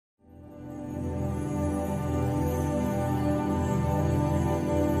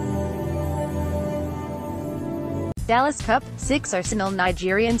Dallas Cup, 6 Arsenal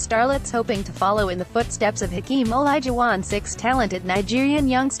Nigerian Starlets hoping to follow in the footsteps of Hakeem Olajuwon. 6 talented Nigerian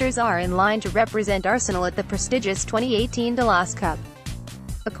youngsters are in line to represent Arsenal at the prestigious 2018 Dallas Cup.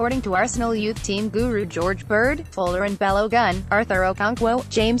 According to Arsenal youth team guru Jeorge Bird, Folarin Balogun, Arthur Okonkwo,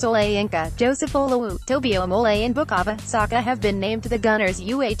 James Olayinka, Joseph Olowu, Tobi, Omole and Bukayo, Saka have been named to the Gunners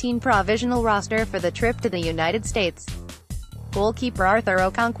U18 provisional roster for the trip to the United States. Goalkeeper Arthur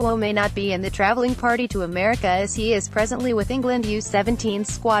Okonkwo may not be in the traveling party to America as he is presently with England U17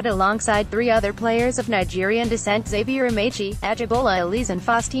 squad alongside 3 other players of Nigerian descent: Xavier Amaechi, Ajibola Elise and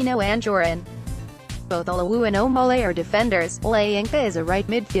Faustino Anjorin. Both Olowu and Omole are defenders, Olayinka is a right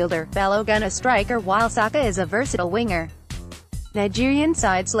midfielder, Balogun a striker while Saka is a versatile winger. Nigerian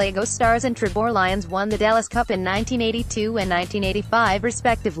sides Lagos Stars and Tribor Lions won the Dallas Cup in 1982 and 1985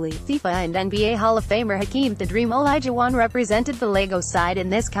 respectively. FIFA and NBA Hall of Famer Hakeem "The Dream" Olajuwon represented the Lagos side in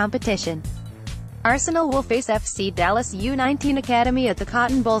this competition. Arsenal will face FC Dallas U19 Academy at the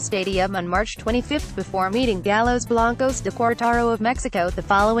Cotton Bowl Stadium on March 25 before meeting Gallos Blancos de Querétaro of Mexico the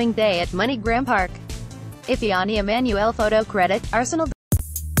following day at MoneyGram Park. Ifeanyi Emmanuel photo credit, Arsenal.